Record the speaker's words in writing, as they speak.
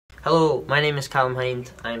Hello, my name is Callum.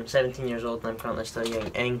 I'm 17 years old and I'm currently studying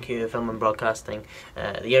NQ Film and Broadcasting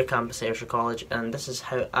at the Ayr campus at Ayrshire College, and this is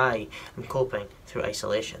how I am coping through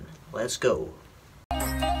isolation. Let's go. To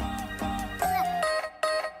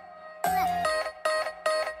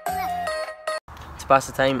pass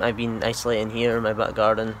the time, I've been isolating here in my back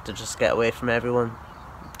garden to just get away from everyone.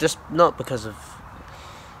 Just not because of,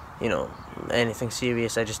 anything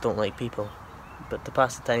serious, I just don't like people. But to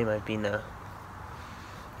pass the time, I've been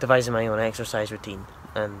devising my own exercise routine,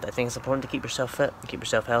 and I think it's important to keep yourself fit and keep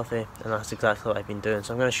yourself healthy, and that's exactly what I've been doing.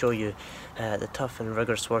 So I'm going to show you the tough and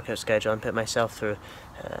rigorous workout schedule I put myself through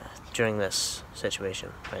during this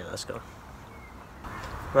situation. Right, let's go.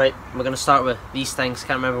 Right, we're going to start with these things.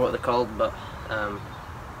 Can't remember what they're called, but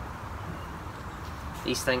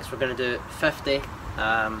these things, we're going to do 50.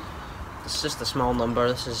 It's just a small number.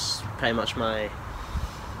 This is pretty much my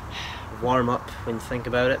warm up when you think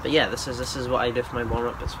about it, but yeah, this is what I do for my warm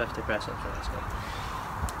up. It's 50 press ups. Right, let's go.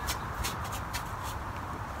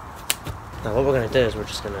 Now what we're going to do is we're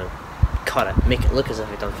just going to cut it, make it look as if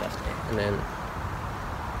we've done 50, and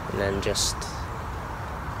then just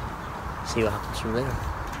see what happens from there.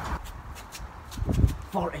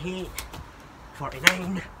 48,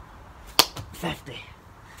 49, 50.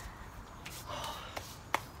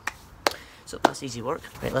 So that's easy work.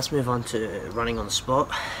 Right, let's move on to running on the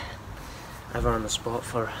spot. I've run on the spot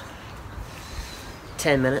for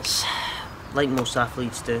 10 minutes, like most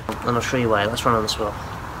athletes do, and I'll show you why. Let's run on the spot.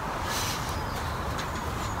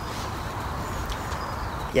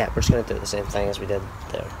 Yeah, we're just going to do the same thing as we did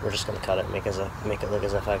there. We're just going to cut it, make it look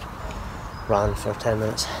as if I've ran for 10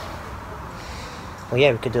 minutes. Well,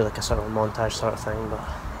 yeah, we could do like a sort of a montage sort of thing, but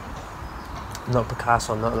I'm not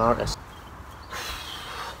Picasso, I'm not an artist.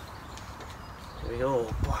 Here we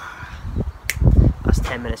go. That's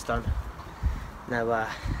 10 minutes done. Now,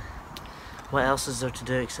 what else is there to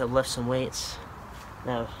do except lift some weights?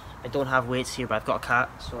 Now, I don't have weights here, but I've got a cat,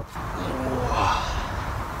 so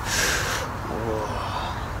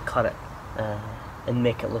cut it and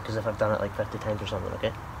make it look as if I've done it like 50 times or something,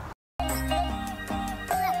 okay?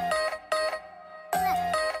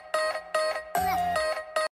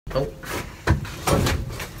 Oh.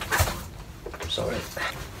 Sorry.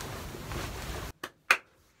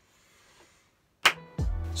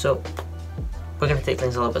 So, we're going to take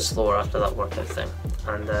things a little bit slower after that workout thing,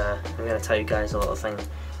 and I'm going to tell you guys a little thing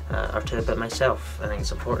or two about myself. I think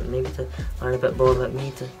it's important maybe to learn a bit more about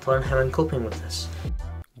me, to learn how I'm coping with this.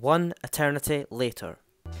 One eternity later.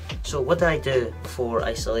 So what did I do before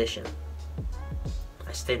isolation?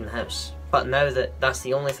 I stayed in the house, but now that that's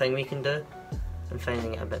the only thing we can do, I'm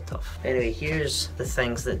finding it a bit tough. Anyway, here's the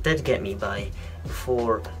things that did get me by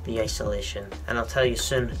before the isolation, and I'll tell you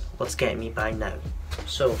soon what's getting me by now.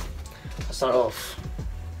 So, I'll start off.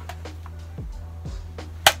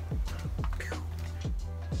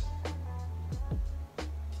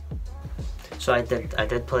 So I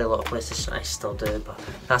did play a lot of PlayStation. I still do, but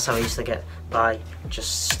that's how I used to get by.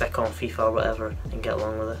 Just stick on FIFA or whatever and get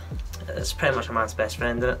along with it. It's pretty much a man's best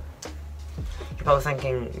friend, isn't it? You're probably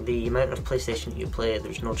thinking, the amount of PlayStation you play,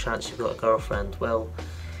 there's no chance you've got a girlfriend. Well,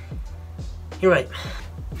 you're right.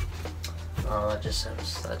 Oh, that just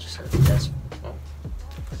sounds desperate. Oh.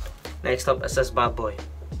 Next up, it says bad boy.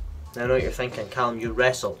 Now I know what you're thinking, Callum, you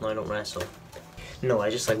wrestle. No, I don't wrestle. No,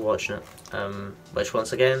 I just like watching it. Which,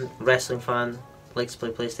 once again, wrestling fan, likes to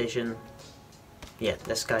play PlayStation. Yeah,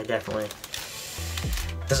 this guy definitely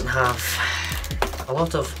doesn't have a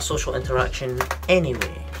lot of social interaction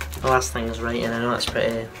anyway. The last thing is writing, I know that's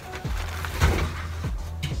pretty...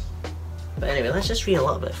 But anyway, let's just read a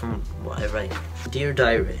little bit from what I write. Dear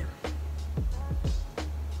Diary.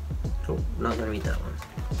 Oh, not going to read that one.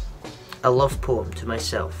 A love poem to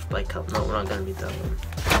myself by Callum. No, we're not going to read that one.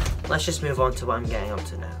 Let's just move on to what I'm getting up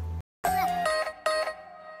to now.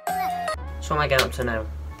 So what am I getting up to now?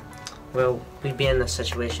 Well, we've been in this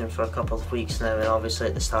situation for a couple of weeks now, and obviously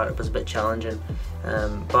at the start it was a bit challenging,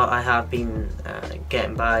 but I have been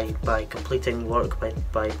getting by completing work, by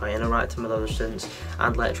interacting with other students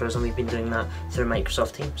and lecturers, and we've been doing that through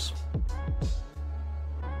Microsoft Teams.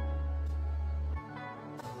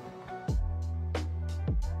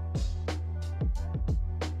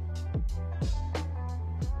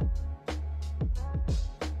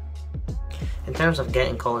 In terms of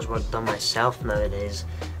getting college work done myself nowadays,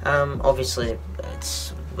 obviously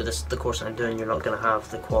it's with the course I'm doing, you're not going to have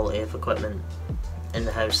the quality of equipment in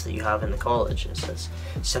the house that you have in the college. It's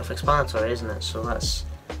self-explanatory, isn't it? So that's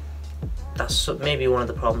maybe one of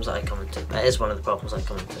the problems that I come into. It is one of the problems I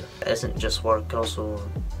come into. It isn't just work, also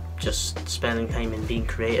just spending time and being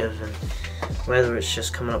creative, and whether it's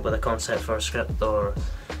just coming up with a concept for a script or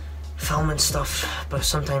filming stuff, but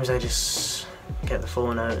sometimes I just get the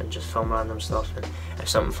phone out and just film random stuff, and if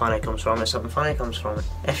something funny comes from it, something funny comes from it.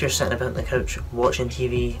 If you're sitting about on the couch watching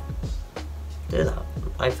TV, do that.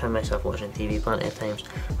 I've found myself watching TV plenty of times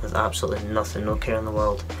with absolutely nothing, no care in the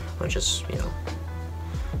world, which is, you know,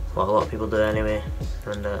 what a lot of people do anyway,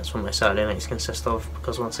 and that's what my Saturday nights consist of,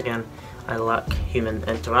 because once again, I lack human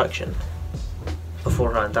interaction.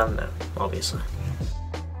 Beforehand and now, obviously.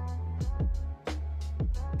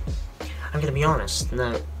 I'm going to be honest,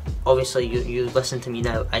 now, obviously you listen to me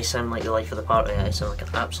now, I sound like the life of the party, I sound like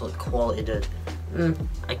an absolute quality dude.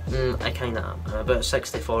 I kinda am. I'm about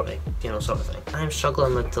 60-40, you know, sort of thing. I'm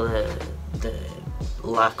struggling with the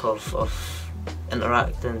lack of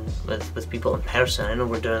interacting with people in person. I know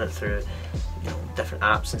we're doing it through, you know, different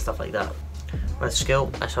apps and stuff like that. With school,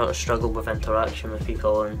 I sort of struggled with interaction with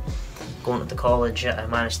people, and going to college, I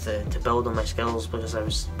managed to build on my skills because I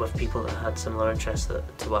was with people that had similar interests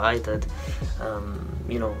to what I did.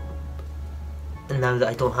 You know, and now that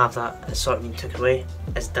I don't have that, it's sort of been took away.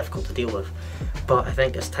 It's difficult to deal with, but I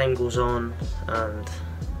think as time goes on and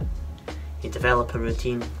you develop a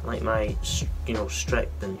routine, like my, you know,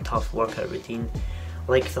 strict and tough workout routine,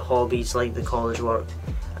 like the hobbies, like the college work,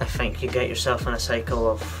 I think you get yourself in a cycle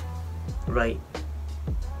of, right,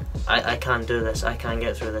 I can do this, I can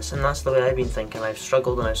get through this, and that's the way I've been thinking. I've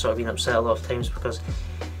struggled and I've sort of been upset a lot of times because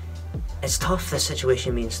it's tough, this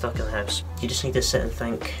situation, being stuck in the house. You just need to sit and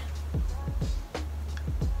think,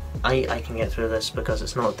 I can get through this because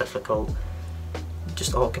it's not difficult.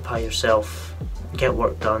 Just occupy yourself, get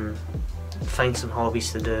work done, find some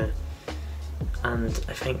hobbies to do, and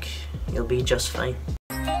I think you'll be just fine.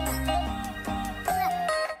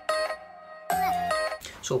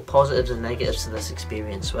 So positives and negatives to this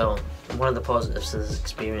experience. Well, one of the positives to this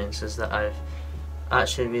experience is that I've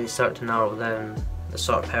actually really started to narrow down the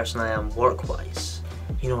sort of person I am work-wise.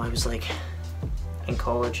 You know, I was like, in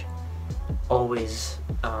college, always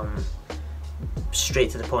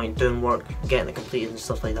straight to the point, doing work, getting it completed and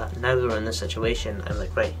stuff like that. Now that we're in this situation, I'm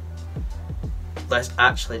like, right, let's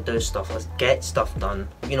actually do stuff, let's get stuff done,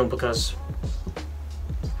 you know, because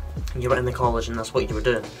you were in the college and that's what you were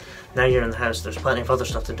doing. Now you're in the house, there's plenty of other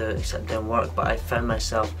stuff to do except doing work, but I found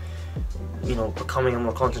myself, you know, becoming a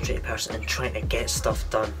more concentrated person and trying to get stuff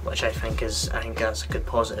done, which I think that's a good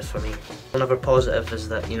positive for me. Another positive is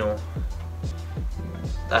that, you know,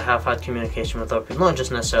 I have had communication with other people, not just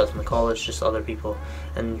necessarily from the college, just other people,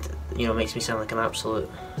 and, you know, it makes me sound like an absolute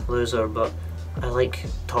loser, but I like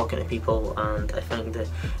talking to people, and I think that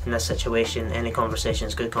in this situation, any conversation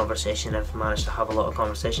is good conversation. I've managed to have a lot of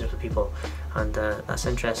conversations with people, and that's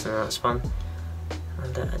interesting and that's fun,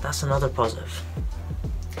 and that's another positive.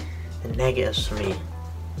 The negatives for me,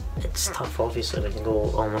 it's tough. Obviously, we can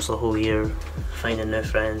go almost a whole year finding new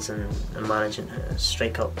friends and managing to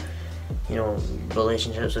strike up, you know,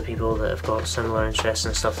 relationships with people that have got similar interests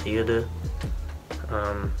and stuff that you do.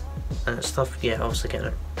 And it's tough, yeah, obviously getting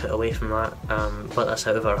it put away from that, but that's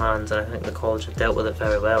out of our hands, and I think the college have dealt with it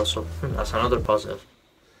very well, so that's another positive.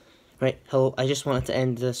 Right, hello, I just wanted to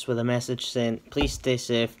end this with a message saying, please stay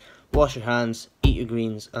safe, wash your hands, eat your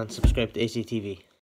greens, and subscribe to ACTV.